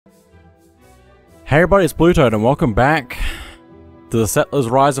Hey everybody, it's BlueToad and welcome back to the Settlers'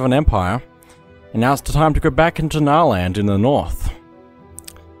 Rise of an Empire. And now it's the time to go back into Narland in the north.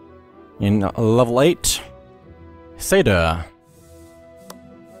 In level 8, Seder.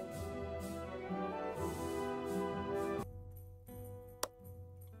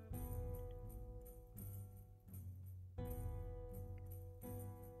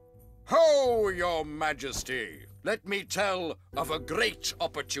 Ho, your majesty! Let me tell of a great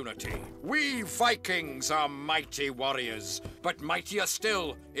opportunity. We Vikings are mighty warriors, but mightier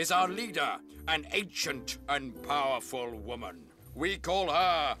still is our leader, an ancient and powerful woman. We call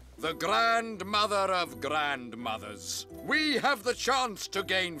her the Grandmother of Grandmothers. We have the chance to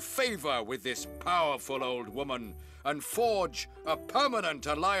gain favor with this powerful old woman and forge a permanent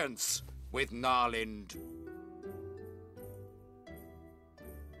alliance with Narland.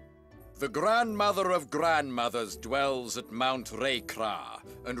 The Grandmother of Grandmothers dwells at Mount Raykra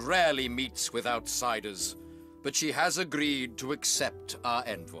and rarely meets with outsiders, but she has agreed to accept our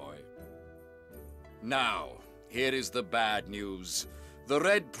envoy. Now, here is the bad news. The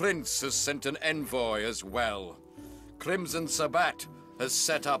Red Prince has sent an envoy as well. Crimson Sabbat has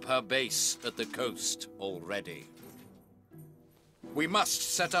set up her base at the coast already. We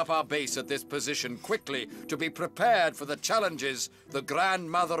must set up our base at this position quickly to be prepared for the challenges the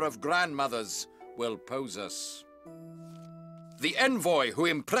Grandmother of Grandmothers will pose us. The envoy who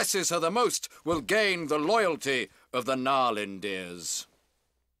impresses her the most will gain the loyalty of the Narlandirs.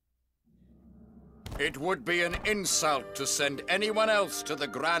 It would be an insult to send anyone else to the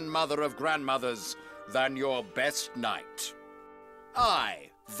Grandmother of Grandmothers than your best knight. I,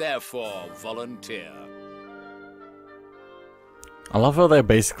 therefore, volunteer. I love how they're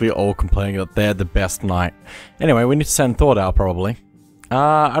basically all complaining that they're the best knight. Anyway, we need to send Thord out, probably.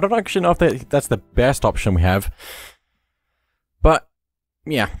 I don't actually know if that's the best option we have. But,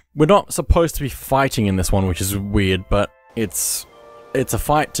 yeah. We're not supposed to be fighting in this one, which is weird, but it's a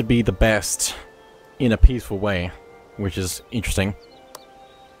fight to be the best in a peaceful way, which is interesting.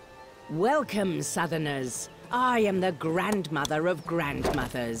 Welcome, Southerners. I am the Grandmother of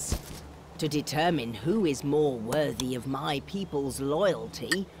Grandmothers. To determine who is more worthy of my people's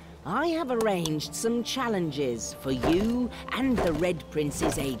loyalty, I have arranged some challenges for you and the Red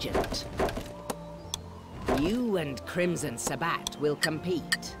Prince's agent. You and Crimson Sabbat will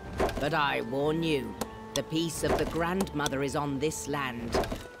compete, but I warn you, the peace of the Grandmother is on this land.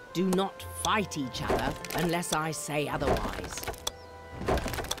 Do not fight each other unless I say otherwise.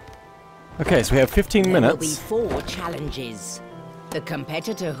 Okay, so we have 15 minutes. There will be 4 challenges. The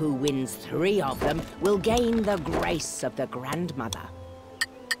competitor who wins 3 of them will gain the grace of the Grandmother.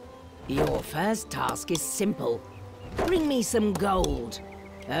 Your first task is simple. Bring me some gold.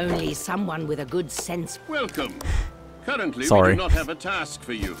 Only someone with a good sense. Welcome. Currently, Sorry. we do not have a task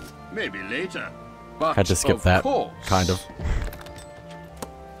for you. Maybe later. But Had to skip that, course. kind of.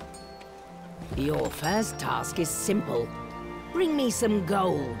 Your first task is simple. Bring me some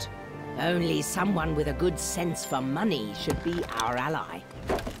gold. Only someone with a good sense for money should be our ally.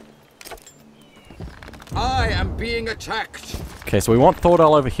 I am being attacked. Okay, so we want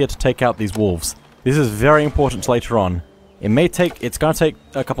Thordal over here to take out these wolves. This is very important later on. It's gonna take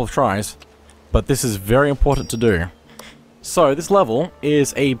a couple of tries, but this is very important to do. So, this level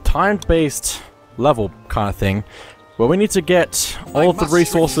is a timed-based level kind of thing, where we need to get all of the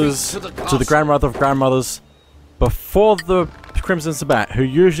resources to the Grandmother of Grandmothers before the Crimson Sabbat, who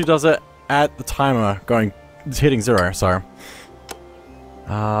usually does it at the timer hitting 0, so.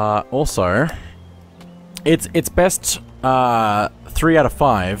 Also, it's best 3 out of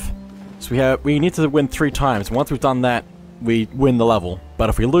 5. So we need to win 3 times. Once we've done that, we win the level. But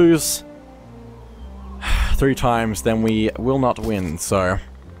if we lose 3 times, then we will not win. So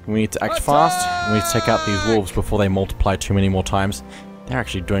we need to act fast. We need to take out these wolves before they multiply too many more times. They're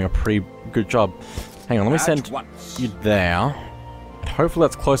actually doing a pretty good job. Hang on, let me send you there. Hopefully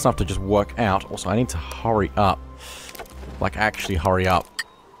that's close enough to just work out. Also, I need to hurry up. Like, actually hurry up.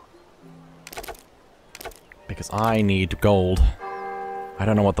 Because I need gold. I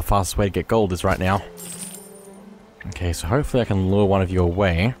don't know what the fastest way to get gold is right now. Okay, so hopefully I can lure one of you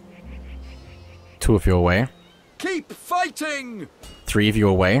away. 2 of you away. Keep fighting! 3 of you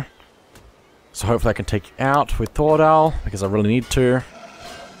away. So hopefully I can take you out with Thordal, because I really need to.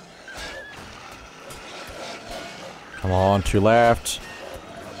 Come on, 2 left.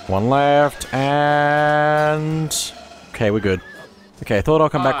 1 left, and... Okay, we're good. Okay, I thought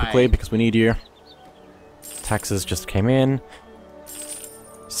I'll come back quickly because we need you. Taxes just came in.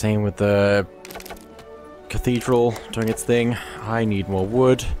 Same with the cathedral doing its thing. I need more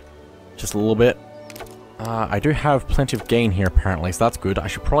wood. Just a little bit. I do have plenty of gain here apparently, so that's good. I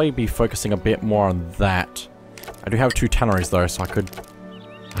should probably be focusing a bit more on that. I do have 2 tanneries though, so I could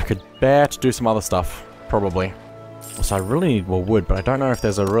bear to do some other stuff, probably. Also, I really need more wood, but I don't know if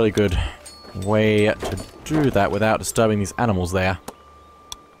there's a really good way to do that without disturbing these animals there.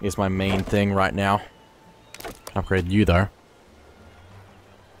 Is my main thing right now. Can upgrade you though.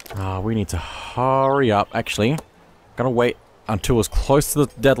 We need to hurry up. Actually, gonna wait until as close to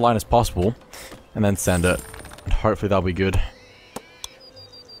the deadline as possible, and then send it. And hopefully that'll be good.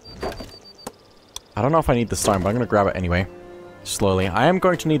 I don't know if I need the stone, but I'm gonna grab it anyway. Slowly. I am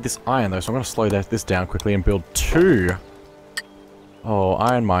going to need this iron though, so I'm gonna slow this down quickly and build 2. Oh,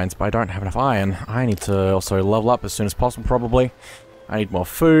 iron mines, but I don't have enough iron. I need to also level up as soon as possible, probably. I need more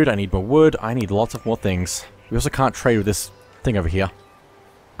food, I need more wood, I need lots of more things. We also can't trade with this thing over here.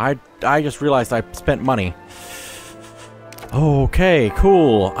 I just realized I spent money. Okay,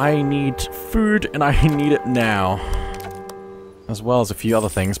 cool. I need food, and I need it now. As well as a few other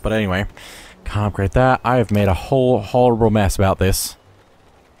things, but anyway. Can't upgrade that. I have made a whole horrible mess about this.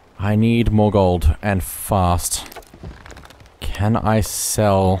 I need more gold, and fast. Can I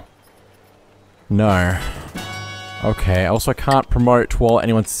sell? No. Okay, I also can't promote while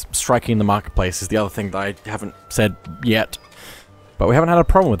anyone's striking the marketplace is the other thing that I haven't said yet. But we haven't had a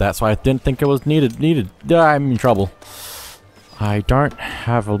problem with that, so I didn't think it was needed. I'm in trouble. I don't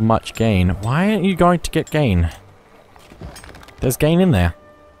have much gain. Why aren't you going to get gain? There's gain in there.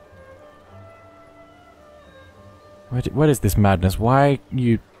 What is this madness? Why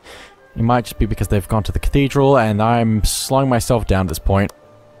you... It might just be because they've gone to the cathedral and I'm slowing myself down at this point.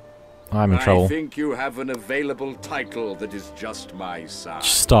 I'm in trouble. I think you have an available title that is just my size.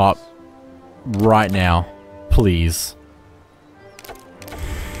 Stop. Right now. Please.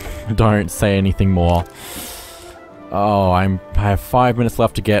 Don't say anything more. Oh, I have 5 minutes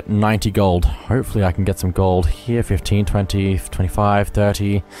left to get 90 gold. Hopefully I can get some gold here. 15, 20, 25,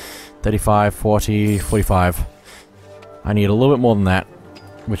 30, 35, 40, 45. I need a little bit more than that,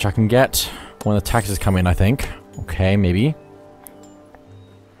 which I can get when the taxes come in, I think. Okay, maybe.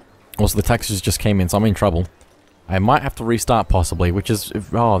 Also, the taxes just came in, so I'm in trouble. I might have to restart, possibly, which is...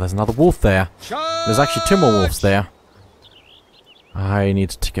 Oh, there's another wolf there. There's actually 2 more wolves there. I need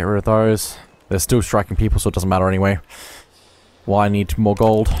to get rid of those. They're still striking people, so it doesn't matter anyway. Well, I need more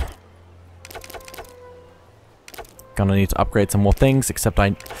gold. Gonna need to upgrade some more things, except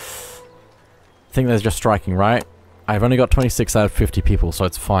I think they're just striking, right? I've only got 26 out of 50 people, so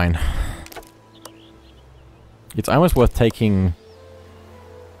it's fine. It's almost worth taking...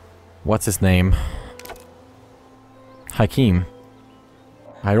 What's his name? Hakim.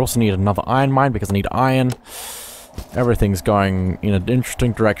 I also need another iron mine because I need iron. Everything's going in an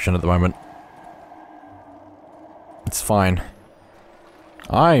interesting direction at the moment. It's fine.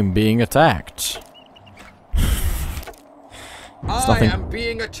 I'm being attacked. I am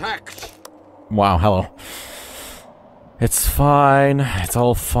being attacked. Wow, hello. It's fine. It's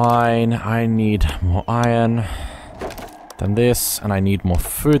all fine. I need more iron than this, and I need more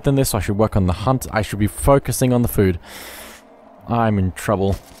food than this, so I should work on the hunt. I should be focusing on the food. I'm in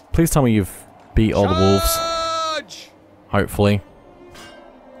trouble. Please tell me you've beat all the wolves. Hopefully.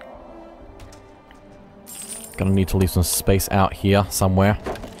 Gonna need to leave some space out here somewhere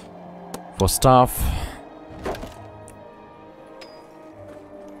for stuff.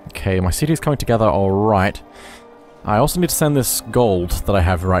 Okay, my city is coming together alright. I also need to send this gold that I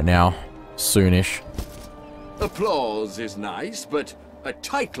have right now soonish. Applause is nice, but a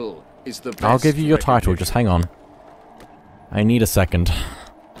title is the best. I'll give you your title, just hang on. I need a second.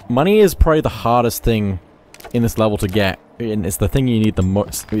 Money is probably the hardest thing in this level to get. And it's the thing you need the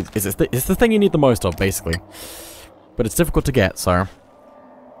most. It's the thing you need the most of, basically. But it's difficult to get, so.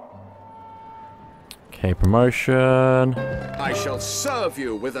 Okay, promotion. I shall serve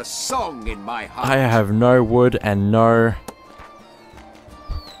you with a song in my heart. I have no wood and no...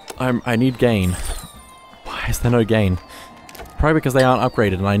 I need gain. Why is there no gain? Probably because they aren't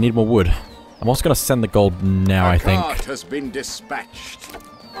upgraded and I need more wood. I'm also going to send the gold now, I think. A cart has been dispatched.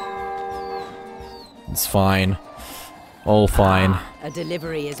 It's fine. All fine. A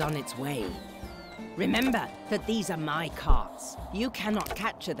delivery is on its way. Remember that these are my carts. You cannot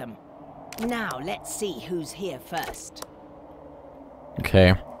capture them. Now let's see who's here first.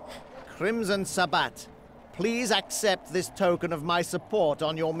 Okay. Crimson Sabbat, please accept this token of my support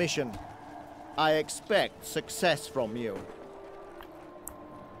on your mission. I expect success from you.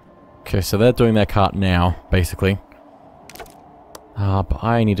 Okay, so they're doing their cart now, basically. But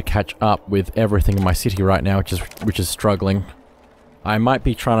I need to catch up with everything in my city right now, which is struggling. I might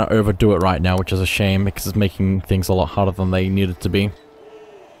be trying to overdo it right now, which is a shame, because it's making things a lot harder than they needed to be.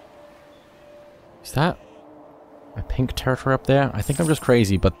 Is that a pink territory up there. I think I'm just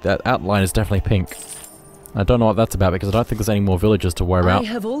crazy, but that outline is definitely pink. I don't know what that's about because I don't think there's any more villages to worry about. I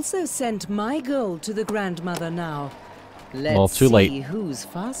have also sent my gold to the grandmother now. Let's Well, too late. see who's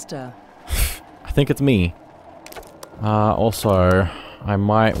faster. I think it's me. Also, I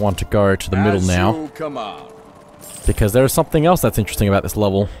might want to go to the middle now. You command. Because there is something else that's interesting about this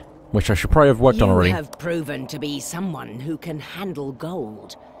level, which I should probably have worked on already. You have proven to be someone who can handle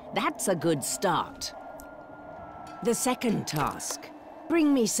gold. That's a good start. The second task.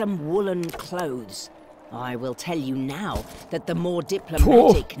 Bring me some woolen clothes. I will tell you now that the more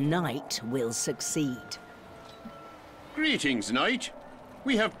diplomatic knight will succeed. Greetings, knight.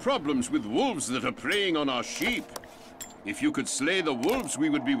 We have problems with wolves that are preying on our sheep. If you could slay the wolves, we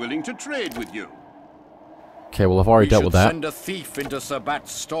would be willing to trade with you. Okay, well I've already dealt with that. Send a thief into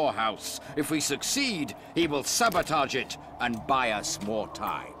Sabat's storehouse. If we succeed, he will sabotage it and buy us more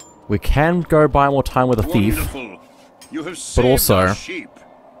time. We can go buy more time with a thief. Wonderful. You have saved also- our sheep.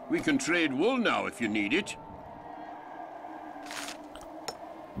 We can trade wool now if you need it.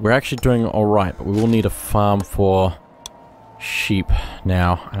 We're actually doing alright, but we will need a farm for sheep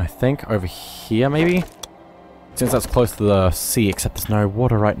now. And I think over here, maybe? Since that's close to the sea, except there's no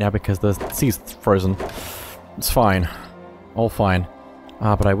water right now because the sea's frozen. It's fine. All fine.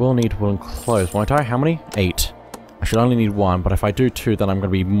 But I will need woolen clothes, won't I? How many? 8. I should only need 1, but if I do 2, then I'm going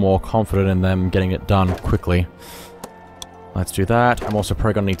to be more confident in them getting it done quickly. Let's do that. I'm also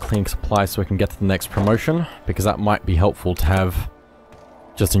probably going to need cleaning supplies so we can get to the next promotion, because that might be helpful to have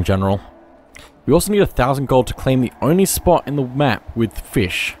just in general. We also need 1,000 gold to claim the only spot in the map with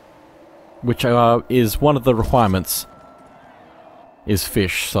fish, which is one of the requirements, is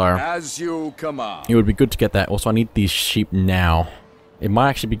fish, so As you command. it would be good to get that. Also, I need these sheep now. It might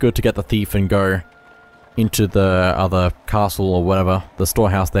actually be good to get the thief and go into the other castle or whatever, the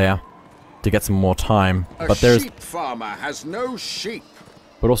storehouse there, to get some more time. A sheep farmer has no sheep.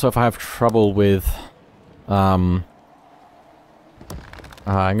 But also if I have trouble with, I'm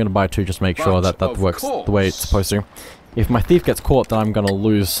gonna buy 2 just to make sure that that works the way it's supposed to. If my thief gets caught, then I'm gonna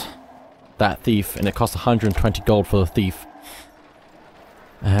lose that thief, and it costs 120 gold for the thief.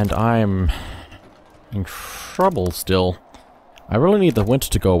 And I'm in trouble still. I really need the winter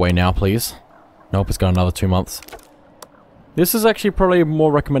to go away now, please. Nope, it's got another 2 months. This is actually probably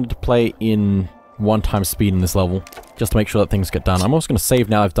more recommended to play in 1x speed in this level, just to make sure that things get done. I'm also going to save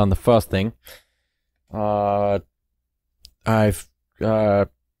now I've done the first thing. I've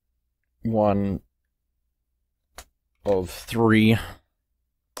 1 of 3.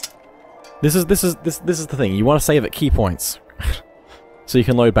 This is the thing. You want to save at key points, so you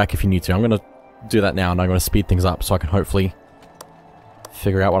can load back if you need to. I'm going to do that now, and I'm going to speed things up so I can hopefully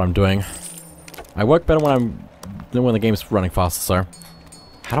figure out what I'm doing. I work better when the game's running faster, so...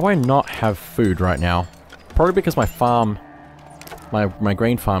 How do I not have food right now? Probably because my farm... My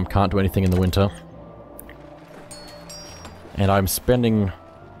grain farm can't do anything in the winter. And I'm spending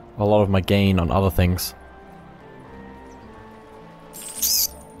a lot of my gain on other things.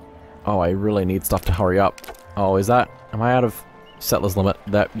 Oh, I really need stuff to hurry up. Oh, is that... Am I out of settlers limit?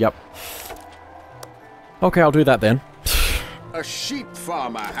 Yep. Okay, I'll do that then. A sheep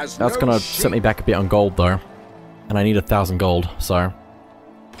farmer has That's gonna set me back a bit on gold though. And I need 1,000 gold, so...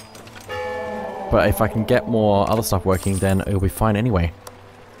 But if I can get more other stuff working, then it'll be fine anyway.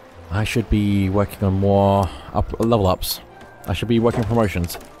 I should be working on more level ups. I should be working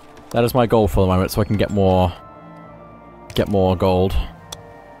promotions. That is my goal for the moment, so I can get more gold.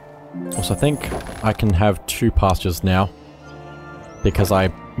 Also, I think I can have 2 pastures now, because I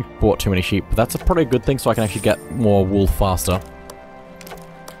bought too many sheep. But that's probably a good thing, so I can actually get more wool faster.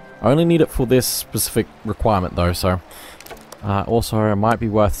 I only need it for this specific requirement though, so... also, it might be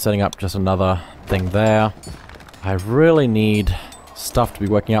worth setting up just another thing there. I really need stuff to be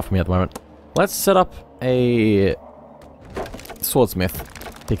working out for me at the moment. Let's set up a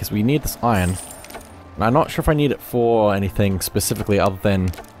swordsmith, because we need this iron. And I'm not sure if I need it for anything specifically other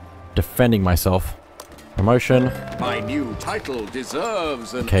than defending myself. Promotion. My new title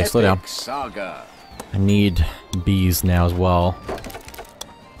deserves an Okay, slow down. epic saga. I need bees now as well.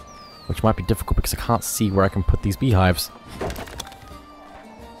 Which might be difficult because I can't see where I can put these beehives.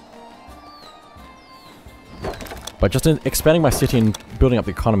 But just expanding my city and building up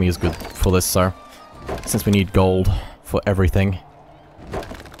the economy is good for this, so... Since we need gold for everything.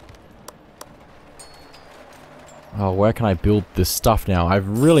 Oh, where can I build this stuff now? I've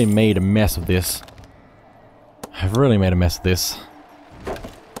really made a mess of this.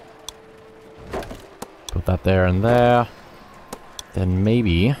 Put that there and there. Then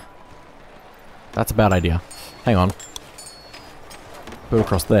maybe... That's a bad idea. Hang on. Build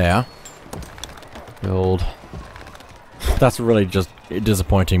across there. Build That's really just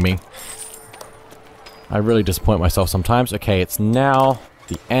disappointing me. I really disappoint myself sometimes. Okay, it's now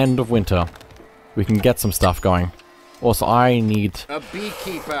the end of winter. We can get some stuff going. Also, I need... A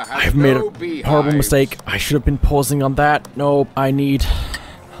beekeeper has I've made a beehives. horrible mistake. I should have been pausing on that. No, I need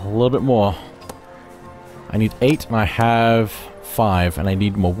a little bit more. I need 8 and I have 5 and I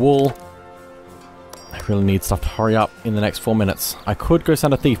need more wool. I really need stuff to hurry up in the next 4 minutes. I could go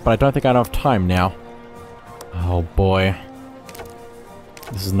send a thief, but I don't think I have enough time now. Oh boy.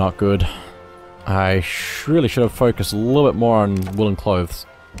 This is not good. I really should have focused a little bit more on woolen clothes.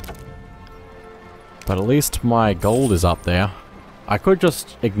 But at least my gold is up there. I could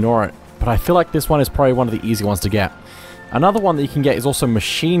just ignore it, but I feel like this one is probably one of the easy ones to get. Another one that you can get is also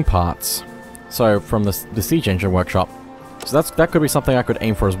machine parts. So, from the Siege Engine workshop. So that could be something I could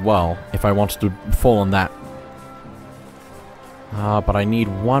aim for as well, if I wanted to fall on that. But I need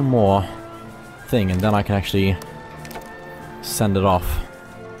one more thing, and then I can actually send it off.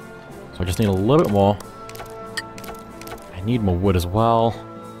 So I just need a little bit more. I need more wood as well.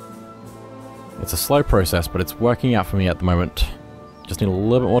 It's a slow process, but it's working out for me at the moment. Just need a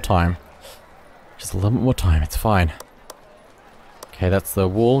little bit more time. Just a little bit more time, it's fine. Okay, that's the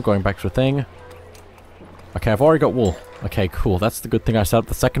wool going back to the thing. Okay, I've already got wool. Okay, cool. That's the good thing I set up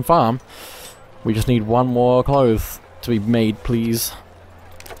the second farm. We just need one more clothes to be made, please.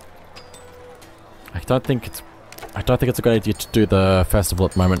 I don't think it's a good idea to do the festival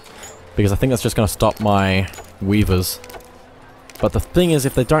at the moment, because I think that's just going to stop my weavers. But the thing is,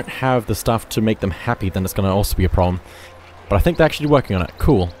 if they don't have the stuff to make them happy, then it's going to also be a problem. But I think they're actually working on it.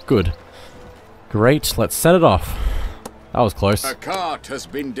 Cool. Good. Great. Let's set it off. That was close. A cart has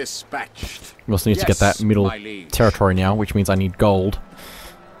been dispatched. We also need to get that middle territory now, which means I need gold.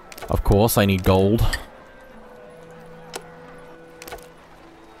 Of course, I need gold.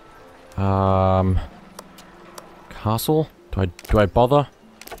 Castle? Do I bother?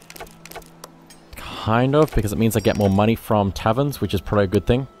 Kind of, because it means I get more money from taverns, which is probably a good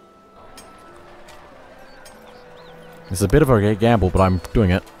thing. It's a bit of a gamble, but I'm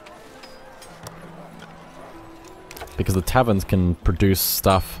doing it. Because the taverns can produce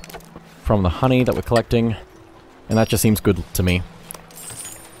stuff from the honey that we're collecting, and that just seems good to me.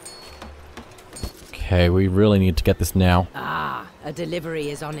 Okay, we really need to get this now. Ah, a delivery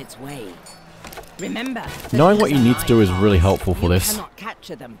is on its way. Remember, knowing what you need to do is really helpful for this. You cannot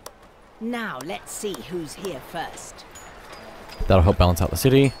capture them. Now, let's see who's here first. That'll help balance out the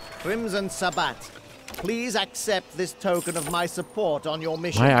city. Crimson Sabbat, please accept this token of my support on your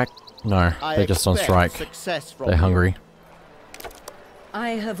mission. No, they're just on strike. They're hungry. I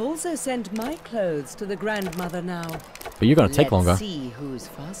have also sent my clothes to the grandmother now. But you're going to take longer. See who's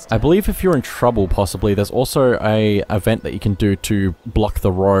faster. I believe if you're in trouble, possibly, there's also a event that you can do to block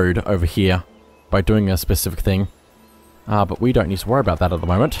the road over here by doing a specific thing. But we don't need to worry about that at the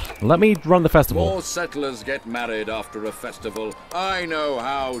moment. Let me run the festival. More settlers get married after a festival. I know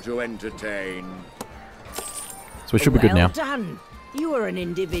how to entertain. So we should be good now. Well done. You are an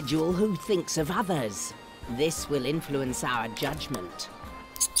individual who thinks of others. This will influence our judgment.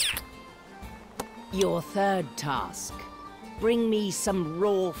 Your third task. Bring me some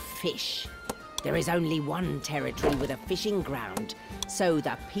raw fish. There is only one territory with a fishing ground, so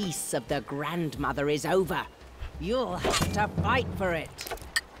the peace of the grandmother is over. You'll have to fight for it.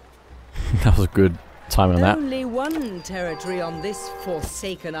 That was a good timing on that. Only one territory on this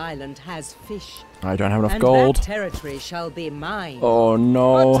forsaken island has fish. I don't have enough And gold. that territory shall be mine. Oh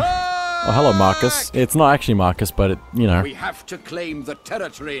no. Oh, hello, Marcus. It's not actually Marcus, but it, you know. We have to claim the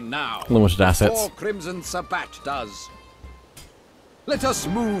territory now. Limited assets. Before Crimson Sabbat does. Let us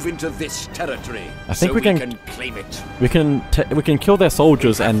move into this territory. I think so we can claim it. We can kill their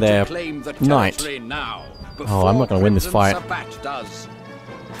soldiers and their knight. Oh, I'm not going to win this fight.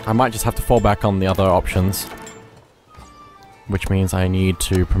 I might just have to fall back on the other options. Which means I need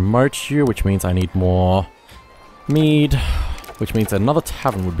to promote you, which means I need more mead, which means another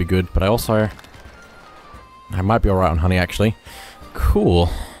tavern would be good, but I might be alright on honey, actually. Cool.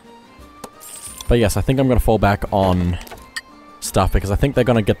 But yes, I think I'm going to fall back on stuff, because I think they're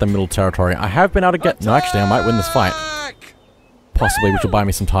going to get the middle territory. I have been able to get... No, actually, I might win this fight. Possibly, which will buy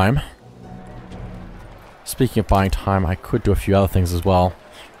me some time. Speaking of buying time, I could do a few other things as well.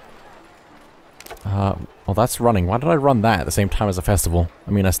 Well, that's running. Why did I run that at the same time as a festival?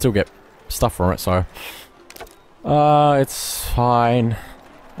 I mean, I still get stuff from it, so... it's fine.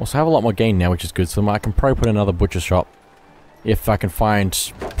 Also, I have a lot more gain now, which is good, so I can probably put in another butcher shop. If I can find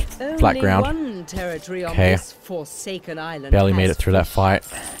flat ground. One territory on this forsaken island barely made it through that fight.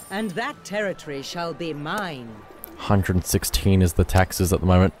 And that territory shall be mine. 116 is the taxes at the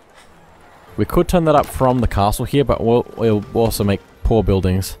moment. We could turn that up from the castle here, but we'll also make poor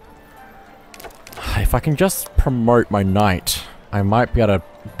buildings. If I can just promote my knight, I might be able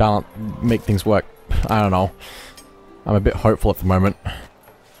to make things work. I don't know. I'm a bit hopeful at the moment.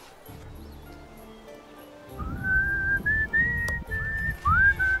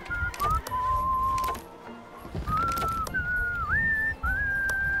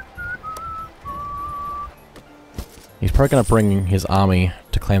 He's probably going to bring his army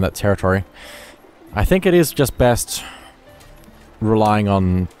to claim that territory. I think it is just best relying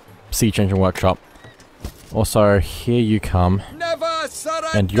on Siege Engine Workshop. Also, here you come.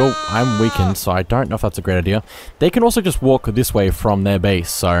 And I'm weakened, so I don't know if that's a great idea. They can also just walk this way from their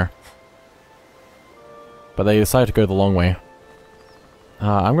base, so... But they decided to go the long way.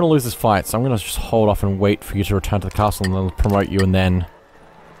 I'm going to lose this fight, so I'm going to just hold off and wait for you to return to the castle and then promote you and then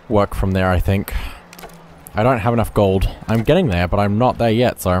work from there, I think. I don't have enough gold. I'm getting there, but I'm not there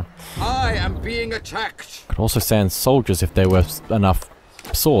yet, so... I am being attacked! Could also send soldiers if there were enough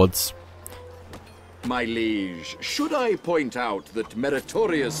swords. My liege, should I point out that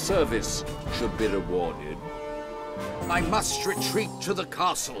meritorious service should be rewarded? I must retreat to the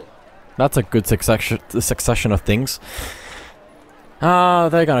castle. That's a good succession of things.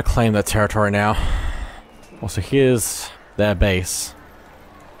 They're gonna claim their territory now. Also, here's their base.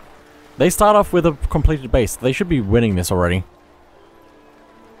 They start off with a completed base. They should be winning this already.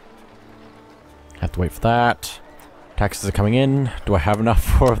 Have to wait for that. Taxes are coming in. Do I have enough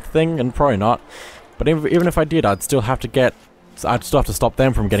for a thing? And probably not. But even if I did, I'd still have to stop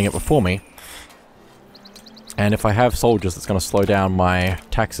them from getting it before me. And if I have soldiers, it's going to slow down my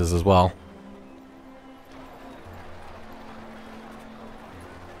taxes as well.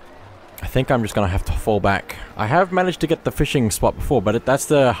 I think I'm just going to have to fall back. I have managed to get the fishing spot before, but that's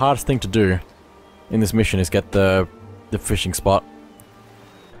the hardest thing to do in this mission, is get the fishing spot.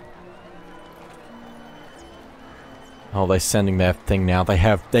 Oh, they're sending their thing now.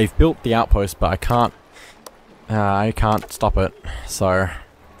 They've built the outpost, but I can't stop it. So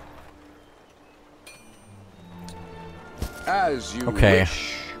as you okay.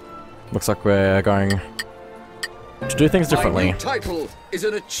 Wish. Looks like we're going to do things differently. My new title is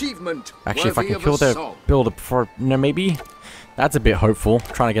an achievement. Actually, if I can kill their builder before... No, maybe? That's a bit hopeful.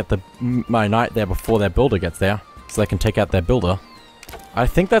 Trying to get my knight there before their builder gets there, so they can take out their builder. I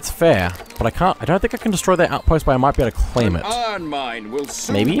think that's fair, but I don't think I can destroy their outpost, but I might be able to claim it. Iron mine will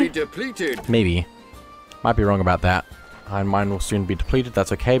soon Maybe? be depleted. Maybe. Might be wrong about that. Iron mine will soon be depleted.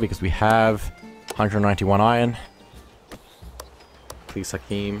 That's okay, because we have 191 iron. Please,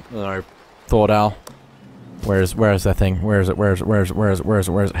 Hakim. No, Thordal. Where is that thing? Where is it?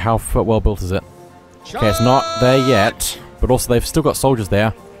 How well built is it? Okay, it's not there yet, but also they've still got soldiers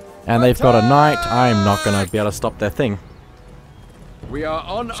there, and they've got a knight. I'm not gonna be able to stop their thing. We are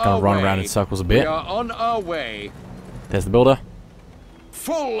on just gonna run around in circles a bit. We are on our way. There's the builder.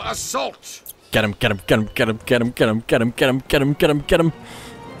 Full assault. Get him, get him, get him, get him, get him, get him, get him, get him, get him, get him, get him.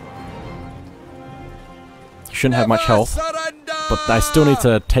 Shouldn't have much health, but I still need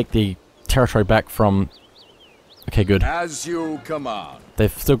to take the territory back from... Okay, good. As you command.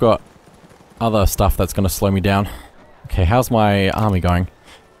 They've still got other stuff that's going to slow me down. Okay, how's my army going?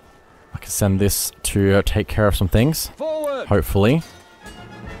 I can send this to take care of some things. Forward. Hopefully.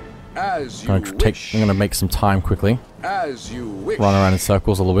 As you I'm going to make some time quickly. As you wish. Run around in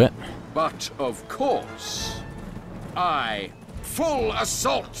circles a little bit. But of course, full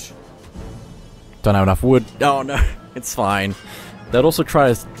assault. Don't have enough wood. Oh no, it's fine. They'd also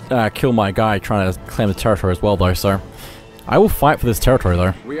try to kill my guy trying to claim the territory as well, though, so... I will fight for this territory,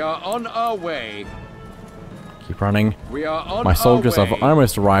 though. We are on our way. Keep running. We are on my soldiers our way, have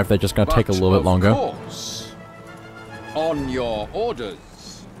almost arrived. They're just going to take a little bit longer. Course, on your orders.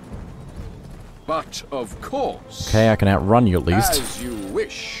 But of course... Okay, I can outrun you at least. As you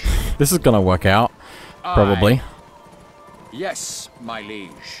wish. This is going to work out. Probably. Yes, my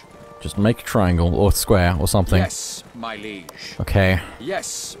liege. Just make a triangle or square or something. Yes, my liege. Okay.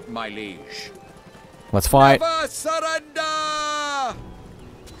 Yes, my liege. Let's fight. Never surrender!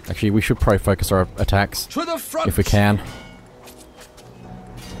 Actually, we should probably focus our attacks. To the front! If we can.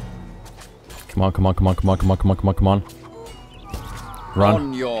 Come on, come on, come on, come on, come on, come on, come on, come on. Run.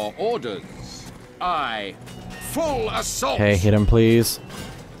 On your orders. Full assault! Okay, hit him, please.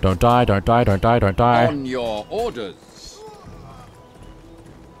 Don't die, don't die, don't die, don't die. On your orders.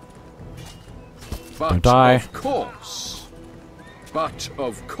 Don't die. Of course. But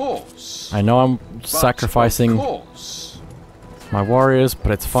of course. I know I'm sacrificing my warriors,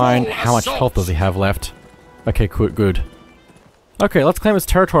 but it's fine. How much health does he have left? Okay, good. Okay, let's claim his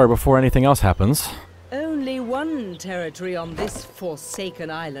territory before anything else happens. Only one one territory on this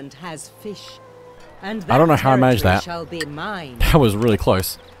forsaken island has fish. And I don't know how I managed that. Shall be mine. That was really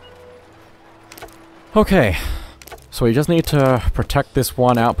close. Okay. So we just need to protect this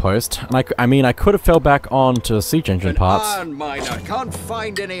one outpost. And I mean, I could have fell back onto siege engine parts. Iron miner can't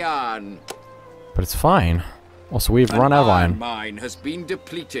find any iron. But it's fine. Also, we've run out of iron. Mine has been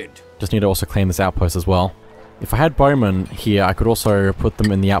depleted. Just need to also claim this outpost as well. If I had bowmen here, I could also put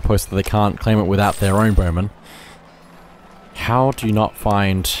them in the outpost so they can't claim it without their own bowmen. How do you not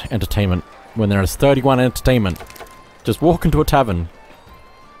find entertainment when there is 31 entertainment? Just walk into a tavern.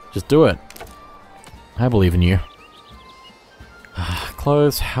 Just do it. I believe in you.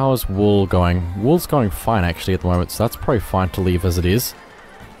 Clothes, how's wool going? Wool's going fine actually at the moment, so that's probably fine to leave as it is.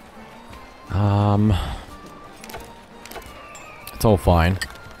 It's all fine.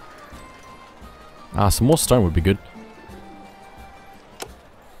 Some more stone would be good.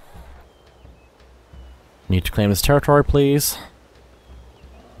 Need to claim this territory, please.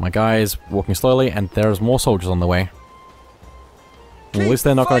 My guy is walking slowly, and there's more soldiers on the way. Well, at least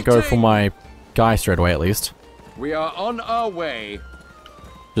they're not going to go for my guy straight away, at least. We are on our way.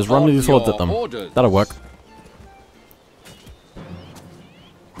 Just run these swords at them. That'll work.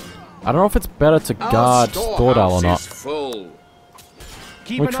 I don't know if it's better to guard Thordal or not.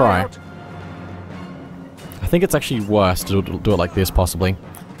 We try. I think it's actually worse to do it like this, possibly.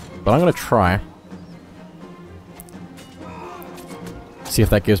 But I'm going to try. See if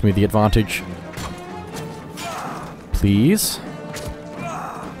that gives me the advantage. Please.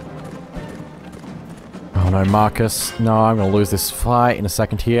 Oh no, Marcus. No, I'm going to lose this fight in a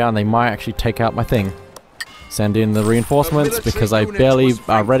second here, and they might actually take out my thing. Send in the reinforcements because I barely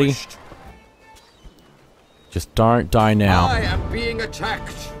are ready. Just don't die now. I am being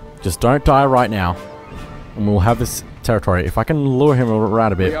attacked. Just don't die right now. And we'll have this territory. If I can lure him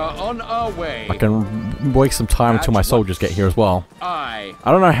around a bit, We are on our way. I can waste some time until my soldiers get here as well. I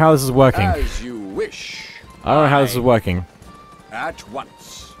I don't know how this is working. As you wish. I don't know how this is working. At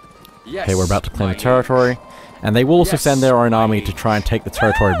once. Yes. Okay, we're about to claim my the territory. And they will also Yes, send their own my army to try and take the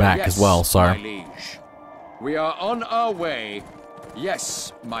territory back Yes, as well, so... my liege. We are on our way.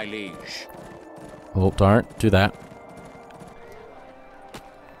 Yes, my liege. Oh, don't do that.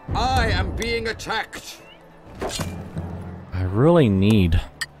 I am being attacked. I really need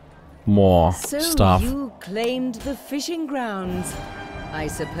more So stuff. you claimed the fishing grounds. I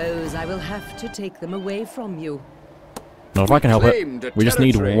suppose I will have to take them away from you. Not if I can help claimed it. a We just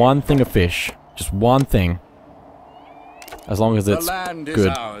need territory. one thing of fish. Just one thing. As long as it's the land is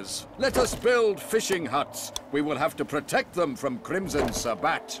good. ours. Let us build fishing huts. We will have to protect them from Crimson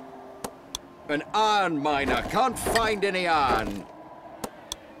Sabbat. An iron miner can't find any iron.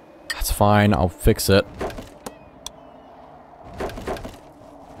 That's fine, I'll fix it.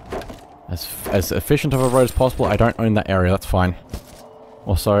 As efficient of a road as possible. I don't own that area, that's fine.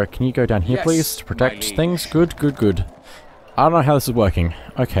 Also, can you go down here Yes, please to my protect liege. things? Good, good, good. I don't know how this is working.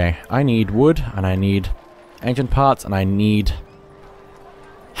 Okay, I need wood, and I need engine parts, and I need...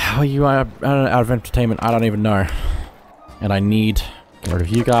 How are you out of entertainment? I don't even know. And I need... Get rid of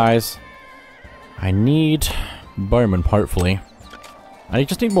you guys. I need bowmen, hopefully. I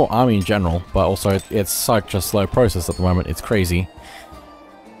just need more army in general, but also it's such a slow process at the moment, it's crazy.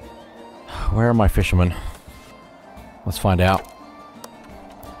 Where are my fishermen? Let's find out.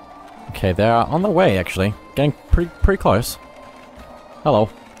 Okay, they're on their way, actually. Getting pretty close. Hello.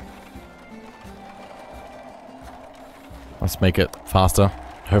 Let's make it faster.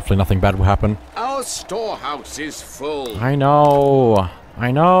 Hopefully nothing bad will happen. Our storehouse is full. I know!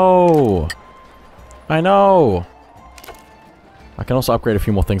 I know! I know! I can also upgrade a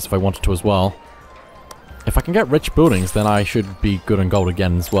few more things if I wanted to as well. If I can get rich buildings, then I should be good on gold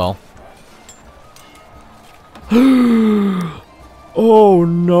again as well. Oh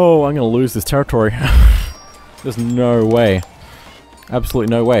no, I'm gonna lose this territory. There's no way.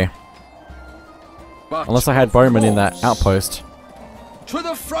 Absolutely no way. But Unless I had of bowmen in that course, outpost. To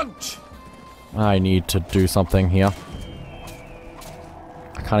the front. I need to do something here.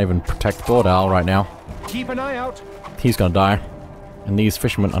 I can't even protect Thordal right now. Keep an eye out. He's gonna die. And these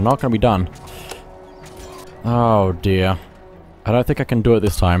fishermen are not gonna be done. Oh dear. I don't think I can do it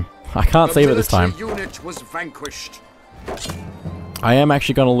this time. I can't save it this time. The military unit was vanquished. I am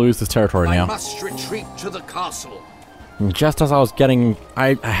actually gonna lose this territory I now. must retreat to the castle. And just as I was getting...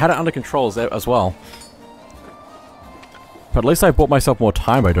 I had it under control as well. But at least I bought myself more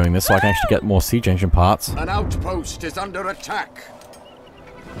time by doing this so I can actually get more siege engine parts. An outpost is under attack.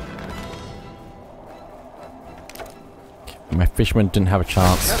 My fishermen didn't have a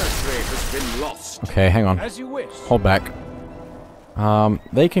chance. Territory has been lost. Okay, hang on. As you wish. Hold back.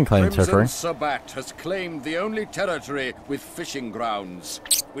 They can claim Crimson territory. Sabat has claimed the only territory with fishing grounds.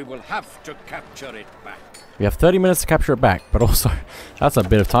 We will have to capture it back. We have 30 minutes to capture it back, but also, that's a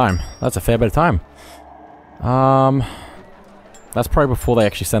bit of time. That's a fair bit of time. That's probably before they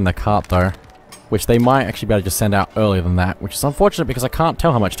actually send their cart, though. Which they might actually be able to just send out earlier than that, which is unfortunate because I can't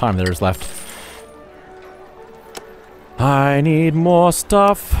tell how much time there is left. I need more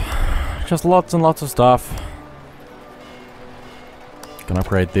stuff. Just lots and lots of stuff. Can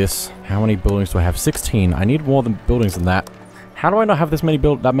upgrade this. How many buildings do I have? 16. I need more than buildings than that. How do I not have this many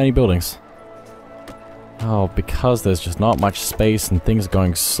that many buildings? Oh, because there's just not much space and things are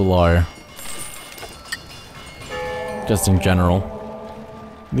going slow. Just in general.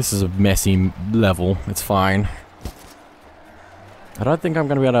 This is a messy level. It's fine. I don't think I'm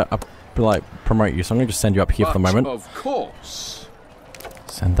going to be able to like promote you, so I'm going to just send you up here for the moment. Of course.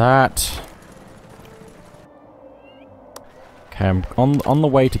 Send that. Okay, I'm on the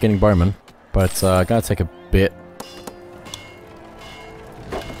way to getting bowmen, but gonna take a bit.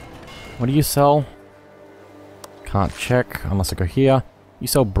 What do you sell? Can't check unless I go here. You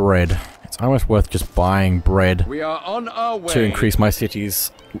sell bread. It's almost worth just buying bread We are on our way to increase my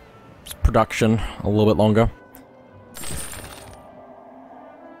city's production a little bit longer.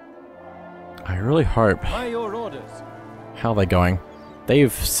 I really hope. By your orders. How are they going?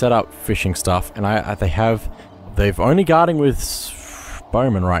 They've set up fishing stuff, and they've only guarding with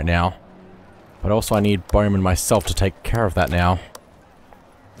bowmen right now. But also I need bowmen myself to take care of that now.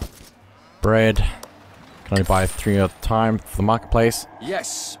 Bread. Can only buy 3 at a time for the marketplace.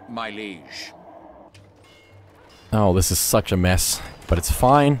 Yes, my liege. Oh, this is such a mess. But it's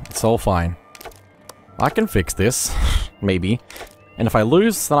fine. It's all fine. I can fix this. Maybe. And if I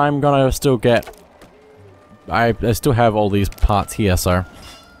lose, then I'm gonna still get... I still have all these parts here, so...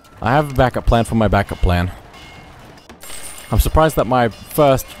 I have a backup plan for my backup plan. I'm surprised that my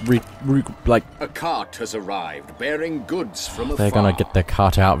first A cart has arrived, bearing goods from afar. they're gonna get their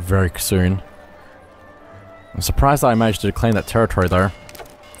cart out very soon. I'm surprised that I managed to claim that territory, though.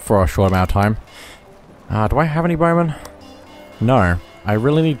 For a short amount of time. Do I have any bowmen? No. I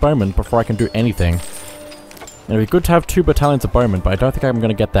really need bowmen before I can do anything. It'd be good to have 2 battalions of bowmen, but I don't think I'm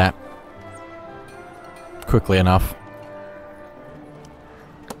gonna get that quickly enough.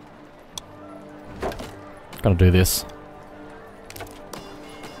 Gotta do this.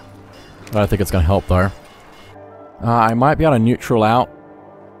 I don't think it's gonna help, though. I might be able to neutral out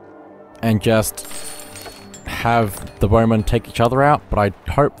and just have the bowmen take each other out, but I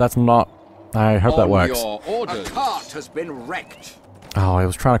hope that's not... I hope that works. Your orders. A cart has been wrecked. Oh, I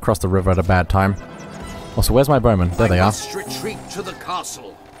was trying to cross the river at a bad time. Also, where's my bowmen? There they are. Must retreat to the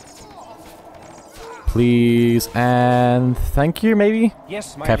castle. Please, and thank you, maybe?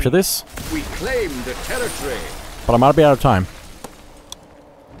 Yes, my Capture liege. this. We claim the territory. But I might be out of time.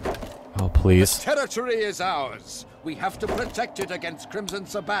 Oh, please. Territory is ours. We have to protect it against Crimson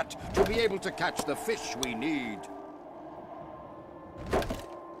Sabat to be able to catch the fish we need.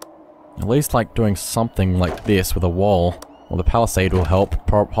 At least, like, doing something like this with a wall. Or the palisade will help,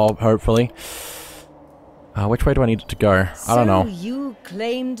 hopefully. Which way do I need it to go? I don't know. So you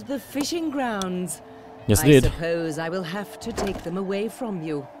claimed the fishing grounds. Yes, I I did. suppose I will have to take them away from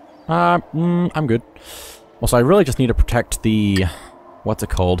you. I'm good. Also, I really just need to protect the... What's it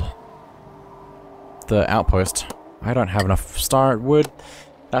called? The outpost. I don't have enough star wood.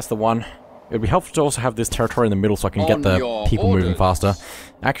 That's the one. It would be helpful to also have this territory in the middle so I can get the people moving faster.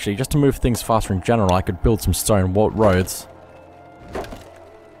 Actually, just to move things faster in general, I could build some stone roads.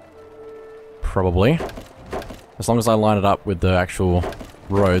 Probably. As long as I line it up with the actual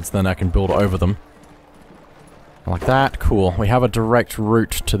roads, then I can build over them. Like that. Cool. We have a direct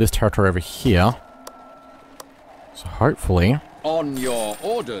route to this territory over here. So hopefully... On your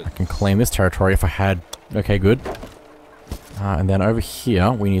orders. I can claim this territory if I had... Okay, good. And then over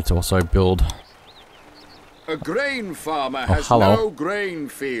here, we need to also build... A grain farmer has hello. no grain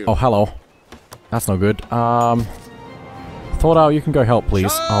field. Oh, hello. That's no good. Thought you can go help,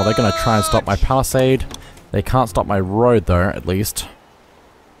 please. Oh, they're gonna try and stop my palisade. They can't stop my road, though, at least.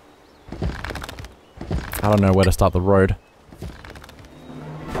 I don't know where to start the road.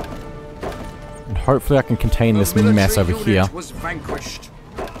 And hopefully I can contain this mess over here. Was vanquished.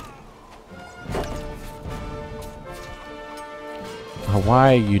 Oh,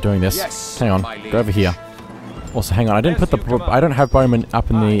 why are you doing this? Yes, hang on, my liege. go over here. Also, hang on, I didn't put the... I don't have bowmen up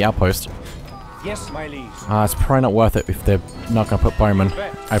in the outpost. Yes, my liege. It's probably not worth it if they're not going to put bowmen.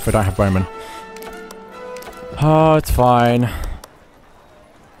 If I don't have bowmen. Oh, it's fine.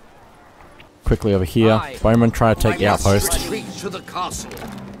 Quickly over here. Bowmen try to take the outpost. Retreat to the castle.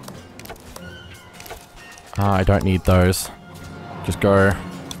 I don't need those. just go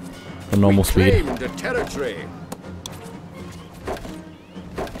the normal speed. Claimed a territory.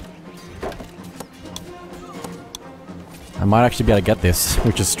 I might actually be able to get this,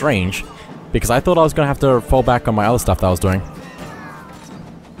 which is strange, because I thought I was going to have to fall back on my other stuff that I was doing.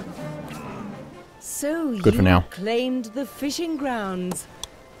 So Good for now. claimed the fishing grounds.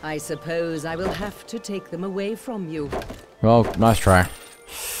 I suppose I will have to take them away from you. Well, nice try.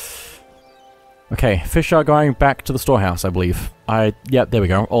 Okay, fish are going back to the storehouse, I believe. Yeah, there we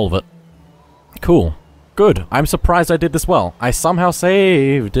go, all of it. Cool. Good. I'm surprised I did this well. I somehow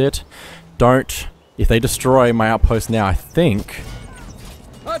saved it. Don't. If they destroy my outpost now, I think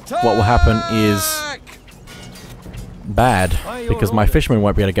what will happen is bad, because my fishermen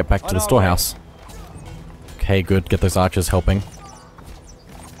won't be able to get back to the storehouse. Okay, good. Get those archers helping.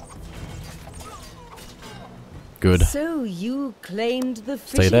 Good. So you claimed the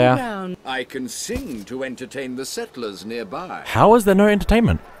Stay fishing there. ground. I can sing to entertain the settlers nearby. How is there no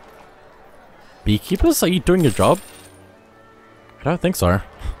entertainment? Beekeepers, are you doing your job? I don't think so.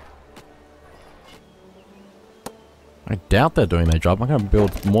 I doubt they're doing their job. I'm gonna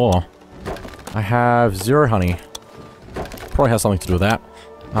build more. I have 0 honey. Probably has something to do with that.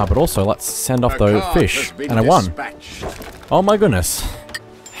 But also, let's send off the fish. And I won. Oh my goodness.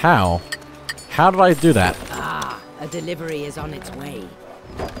 How? How did I do that? A delivery is on its way.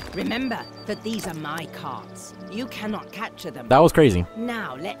 Remember that these are my carts. You cannot capture them. That was crazy.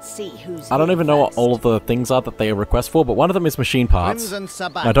 Now let's see who's I don't here even know what first. all of the things are that they request for, but one of them is machine parts. Crimson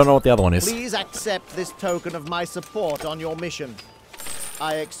Sabbath, I don't know what the other one is. please accept this token of my support on your mission.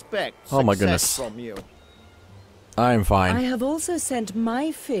 I expect Oh my success goodness. from you. I'm I fine. have also sent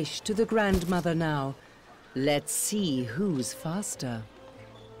my fish to the grandmother now. Let's see who's faster.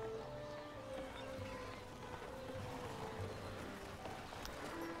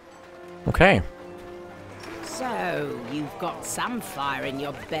 Okay. So, you've got some fire in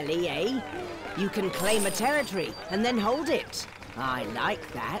your belly, eh? You can claim a territory and then hold it. I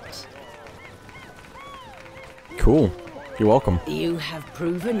like that. Cool. You're welcome. You have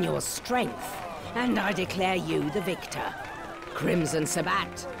proven your strength, and I declare you the victor. Crimson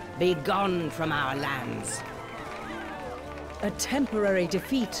Sabbat, be gone from our lands. A temporary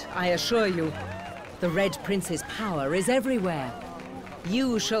defeat, I assure you. The Red Prince's power is everywhere.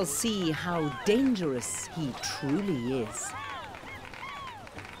 You shall see how dangerous he truly is.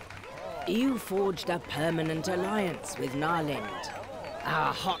 You forged a permanent alliance with Narland.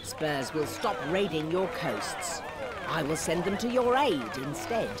 Our Hotspurs will stop raiding your coasts. I will send them to your aid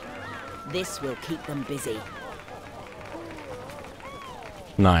instead. This will keep them busy.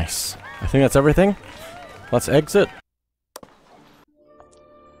 Nice. I think that's everything. Let's exit.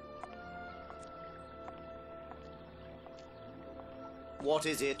 What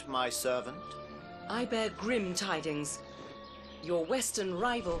is it, my servant? I bear grim tidings. Your western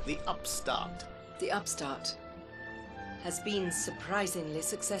rival, The upstart. the upstart, has been surprisingly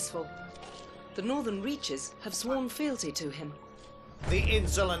successful. The northern reaches have sworn fealty to him. The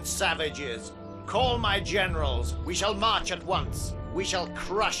insolent savages! Call my generals! We shall march at once! We shall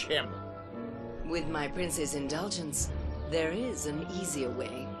crush him! With my prince's indulgence, there is an easier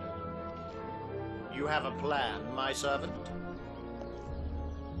way. You have a plan, my servant?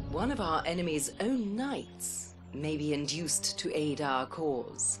 One of our enemy's own knights may be induced to aid our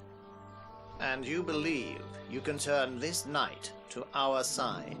cause. And you believe you can turn this knight to our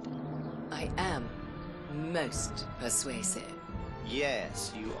side? I am most persuasive.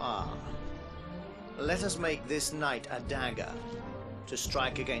 Yes, you are. Let us make this knight a dagger to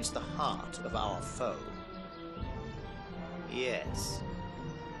strike against the heart of our foe. Yes.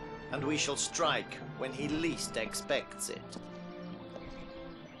 And we shall strike when he least expects it.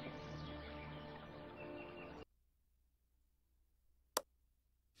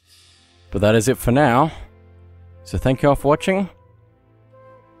 But that is it for now. So thank you all for watching.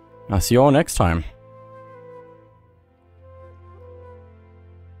 I'll see you all next time.